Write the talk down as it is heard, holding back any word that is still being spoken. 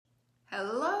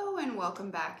Hello and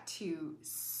welcome back to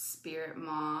Spirit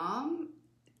Mom.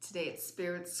 Today at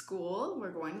Spirit School,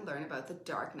 we're going to learn about the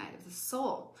dark night of the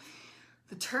soul.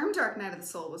 The term dark night of the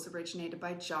soul was originated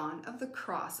by John of the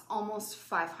Cross almost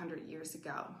 500 years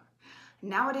ago.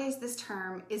 Nowadays, this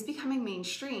term is becoming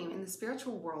mainstream in the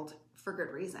spiritual world for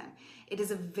good reason. It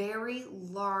is a very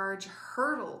large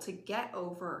hurdle to get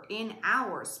over in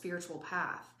our spiritual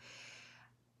path.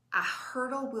 A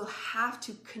hurdle we'll have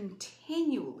to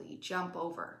continually jump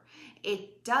over.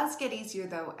 It does get easier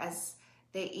though as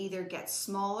they either get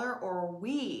smaller or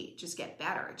we just get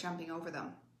better at jumping over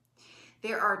them.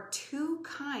 There are two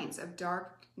kinds of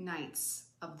dark nights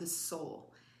of the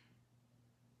soul,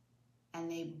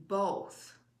 and they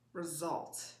both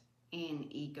result in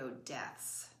ego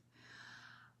deaths.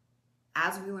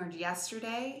 As we learned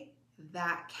yesterday,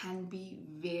 that can be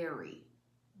very,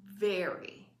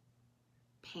 very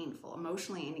painful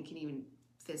emotionally, and it can even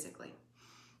physically.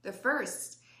 The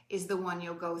first is the one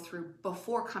you'll go through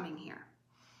before coming here,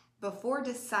 before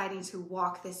deciding to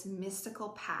walk this mystical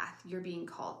path you're being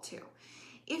called to.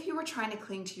 If you were trying to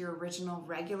cling to your original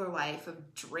regular life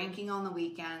of drinking on the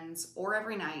weekends or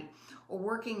every night, or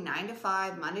working 9 to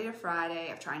 5, Monday to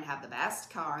Friday, of trying to have the best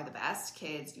car, the best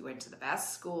kids, you went to the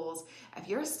best schools, if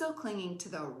you're still clinging to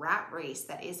the rat race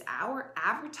that is our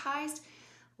advertised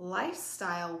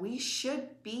lifestyle we should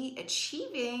be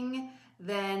achieving,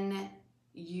 then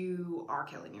you are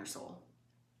killing your soul.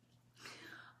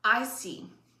 I see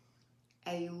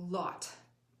a lot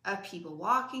of people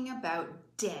walking about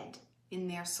dead in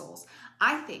their souls.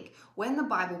 I think when the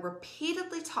Bible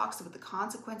repeatedly talks about the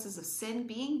consequences of sin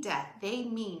being death, they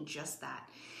mean just that.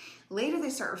 Later, they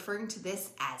start referring to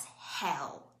this as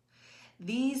hell.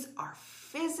 These are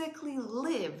physically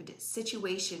lived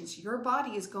situations. Your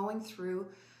body is going through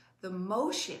the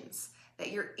motions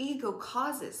that your ego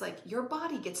causes. Like, your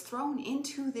body gets thrown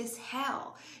into this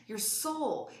hell. Your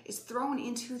soul is thrown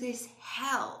into this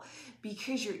hell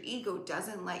because your ego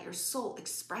doesn't let your soul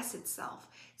express itself.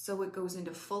 So it goes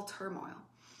into full turmoil.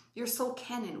 Your soul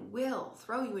can and will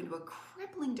throw you into a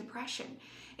crippling depression.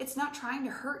 It's not trying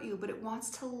to hurt you, but it wants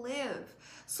to live.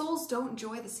 Souls don't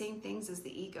enjoy the same things as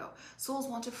the ego. Souls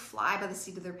want to fly by the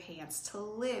seat of their pants, to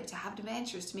live, to have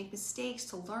adventures, to make mistakes,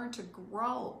 to learn, to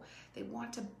grow. They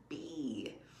want to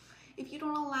be. If you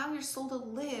don't allow your soul to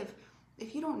live,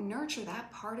 if you don't nurture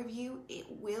that part of you, it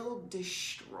will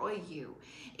destroy you.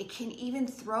 It can even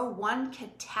throw one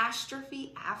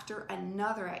catastrophe after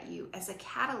another at you as a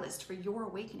catalyst for your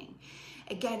awakening.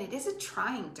 Again, it isn't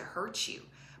trying to hurt you,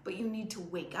 but you need to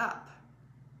wake up.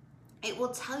 It will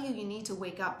tell you you need to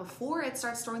wake up before it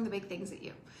starts throwing the big things at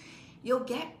you. You'll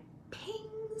get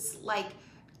pings like,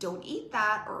 don't eat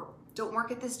that, or don't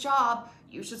work at this job,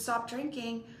 you should stop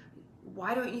drinking.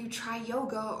 Why don't you try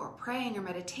yoga or praying or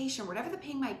meditation? Whatever the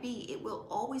ping might be, it will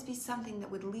always be something that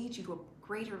would lead you to a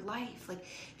greater life. Like,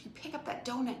 if you pick up that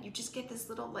donut, you just get this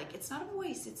little, like, it's not a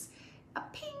voice, it's a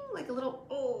ping, like a little,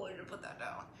 oh, I didn't put that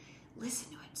down.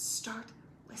 Listen to it, start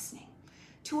listening.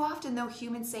 Too often, though,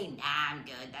 humans say, nah, I'm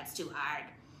good, that's too hard,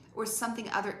 or something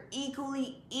other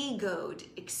equally egoed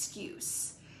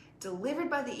excuse,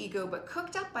 delivered by the ego but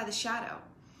cooked up by the shadow.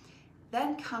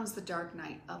 Then comes the dark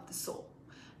night of the soul.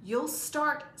 You'll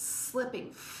start slipping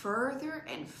further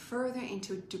and further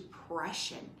into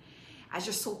depression as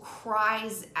your soul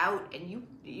cries out, and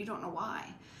you don't know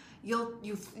why. You'll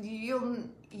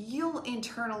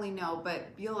internally know, but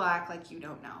you'll act like you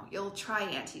don't know. You'll try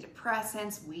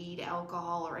antidepressants, weed,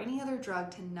 alcohol, or any other drug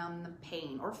to numb the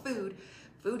pain, or food.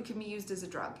 Food can be used as a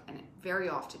drug, and it very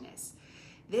often is.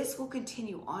 This will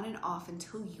continue on and off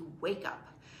until you wake up.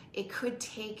 It could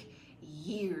take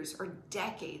years or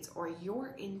decades or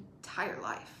your entire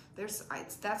life.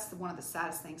 That's one of the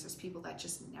saddest things. There's people that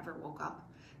just never woke up.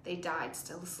 They died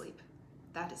still asleep.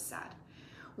 That is sad.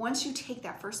 Once you take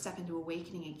that first step into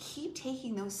awakening and keep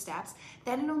taking those steps,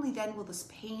 then and only then will this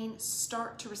pain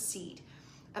start to recede.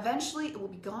 Eventually, it will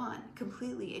be gone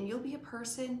completely, and you'll be a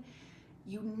person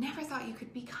you never thought you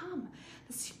could become.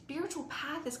 The spiritual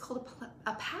path is called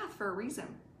a path for a reason.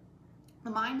 The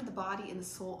mind and the body and the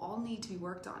soul all need to be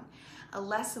worked on. A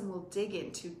lesson we'll dig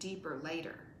into deeper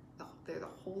later. They're the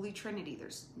Holy Trinity.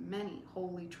 There's many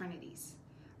Holy Trinities.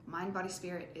 Mind, body,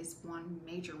 spirit is one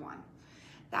major one.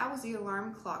 That was the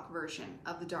alarm clock version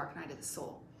of the dark night of the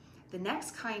soul. The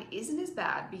next kind isn't as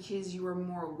bad because you are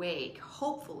more awake,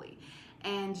 hopefully,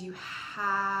 and you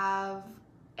have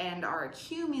and are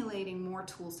accumulating more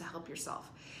tools to help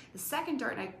yourself. The second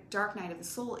dark night of the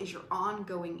soul is your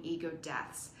ongoing ego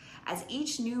deaths. As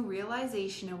each new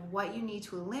realization of what you need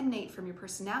to eliminate from your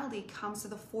personality comes to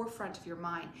the forefront of your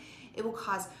mind, it will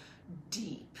cause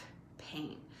deep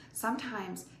pain.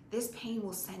 Sometimes this pain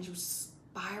will send you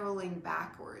spiraling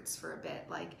backwards for a bit,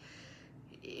 like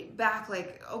back,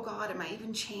 like, oh God, am I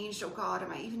even changed? Oh God,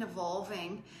 am I even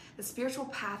evolving? The spiritual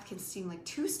path can seem like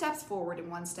 2 steps forward and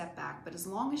 1 step back, but as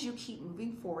long as you keep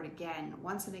moving forward again,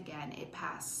 once and again, it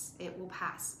will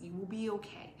pass. You will be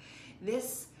okay.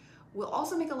 This will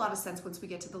also make a lot of sense once we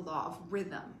get to the law of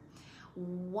rhythm,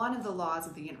 one of the laws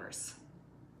of the universe.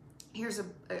 Here's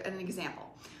an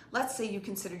example. Let's say you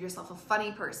consider yourself a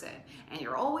funny person and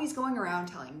you're always going around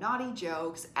telling naughty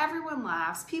jokes, everyone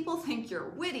laughs, people think you're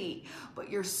witty, but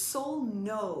your soul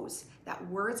knows that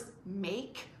words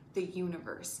make the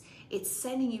universe. It's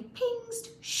sending you pings,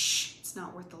 shh, it's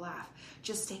not worth the laugh.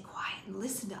 Just stay quiet and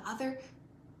listen to other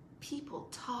people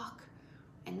talk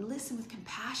and listen with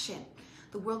compassion.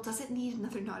 The world doesn't need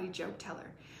another naughty joke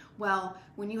teller. Well,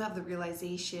 when you have the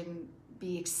realization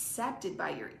be accepted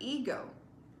by your ego,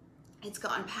 it's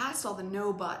gotten past all the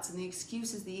no buts and the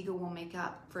excuses the ego will make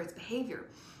up for its behavior.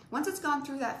 Once it's gone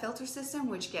through that filter system,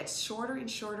 which gets shorter and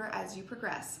shorter as you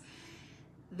progress,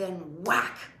 then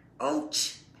whack,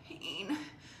 ouch, pain,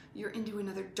 you're into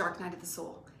another dark night of the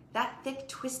soul. That thick,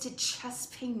 twisted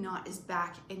chest pain knot is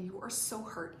back, and you are so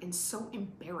hurt and so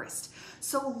embarrassed,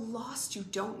 so lost you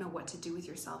don't know what to do with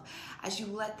yourself. As you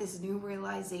let this new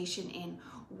realization in,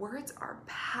 words are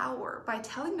power. By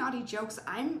telling naughty jokes,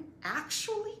 I'm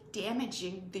actually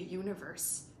damaging the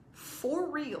universe. For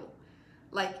real.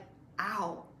 Like,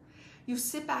 ow. You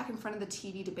sit back in front of the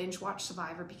TV to binge watch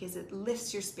Survivor because it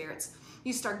lifts your spirits.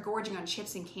 You start gorging on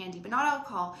chips and candy, but not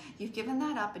alcohol. You've given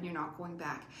that up and you're not going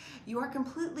back. You are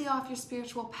completely off your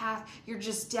spiritual path. You're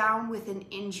just down with an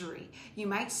injury. You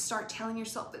might start telling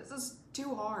yourself, this is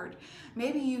too hard.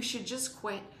 Maybe you should just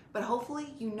quit, but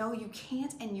hopefully you know you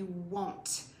can't and you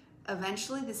won't.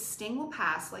 Eventually this sting will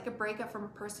pass like a breakup from a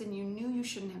person you knew you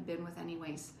shouldn't have been with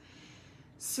anyways.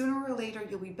 Sooner or later,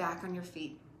 you'll be back on your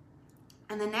feet.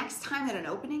 And the next time that an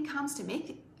opening comes to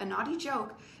make a naughty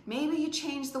joke, maybe you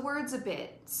change the words a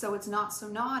bit so it's not so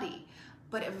naughty.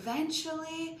 But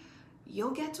eventually,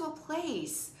 you'll get to a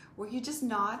place where you just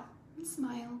nod and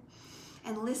smile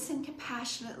and listen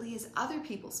compassionately as other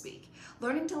people speak.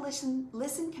 Learning to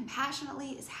listen compassionately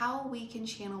is how we can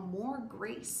channel more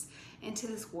grace into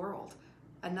this world.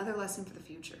 Another lesson for the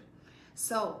future.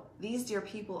 So these dear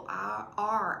people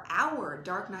are our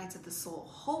dark nights of the soul.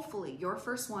 Hopefully your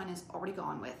first one is already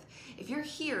gone with. If you're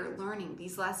here learning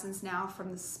these lessons now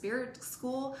from the Spirit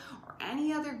School or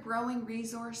any other growing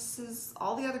resources,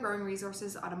 all the other growing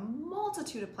resources on a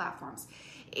multitude of platforms,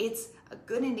 it's a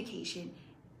good indication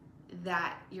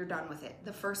that you're done with it.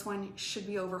 The first one should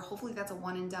be over. Hopefully that's a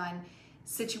one and done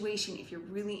situation if you're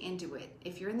really into it.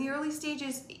 If you're in the early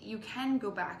stages, you can go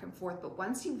back and forth, but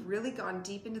once you've really gone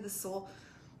deep into the soul,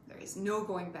 there is no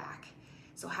going back.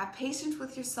 So have patience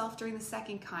with yourself during the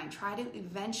second kind. Try to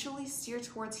eventually steer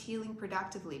towards healing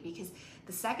productively, because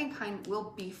the second kind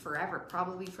will be forever,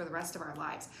 probably for the rest of our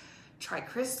lives. Try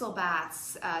crystal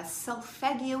baths,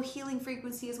 solfeggio healing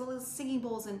frequency, as well as singing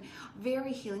bowls and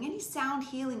very healing. Any sound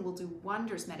healing will do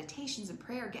wonders. Meditations and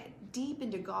prayer. Get deep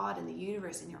into God and the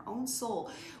universe and your own soul,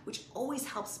 which always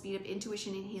helps speed up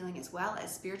intuition and healing, as well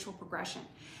as spiritual progression.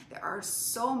 There are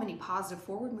so many positive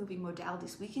forward-moving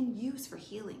modalities we can use for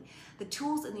healing. The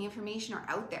tools and the information are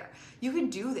out there. You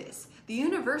can do this. The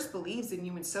universe believes in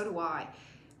you, and so do I.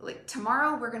 Like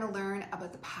tomorrow, we're going to learn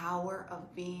about the power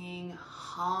of being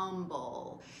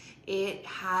humble. It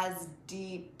has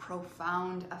deep,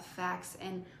 profound effects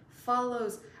and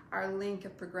follows our link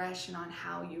of progression on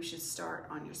how you should start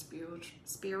on your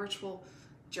spiritual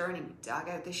journey. We dug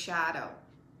out the shadow.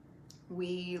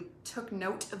 We took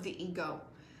note of the ego.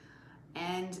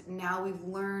 And now we've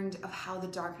learned of how the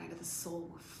dark night of the soul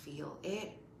will feel.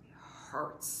 It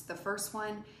hurts. The first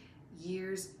one,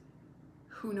 years,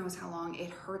 who knows how long it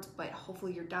hurts, but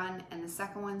hopefully you're done. And the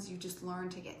second one's you just learn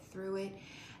to get through it.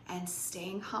 And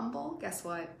staying humble, guess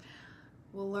what?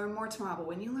 We'll learn more tomorrow, but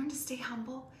when you learn to stay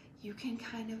humble, you can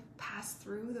kind of pass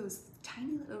through those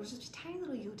tiny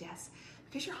little you deaths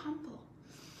because you're humble.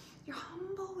 You're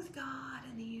humble with God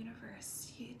and the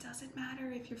universe. It doesn't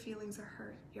matter if your feelings are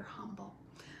hurt. You're humble.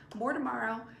 More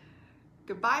tomorrow.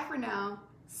 Goodbye for now.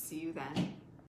 See you then.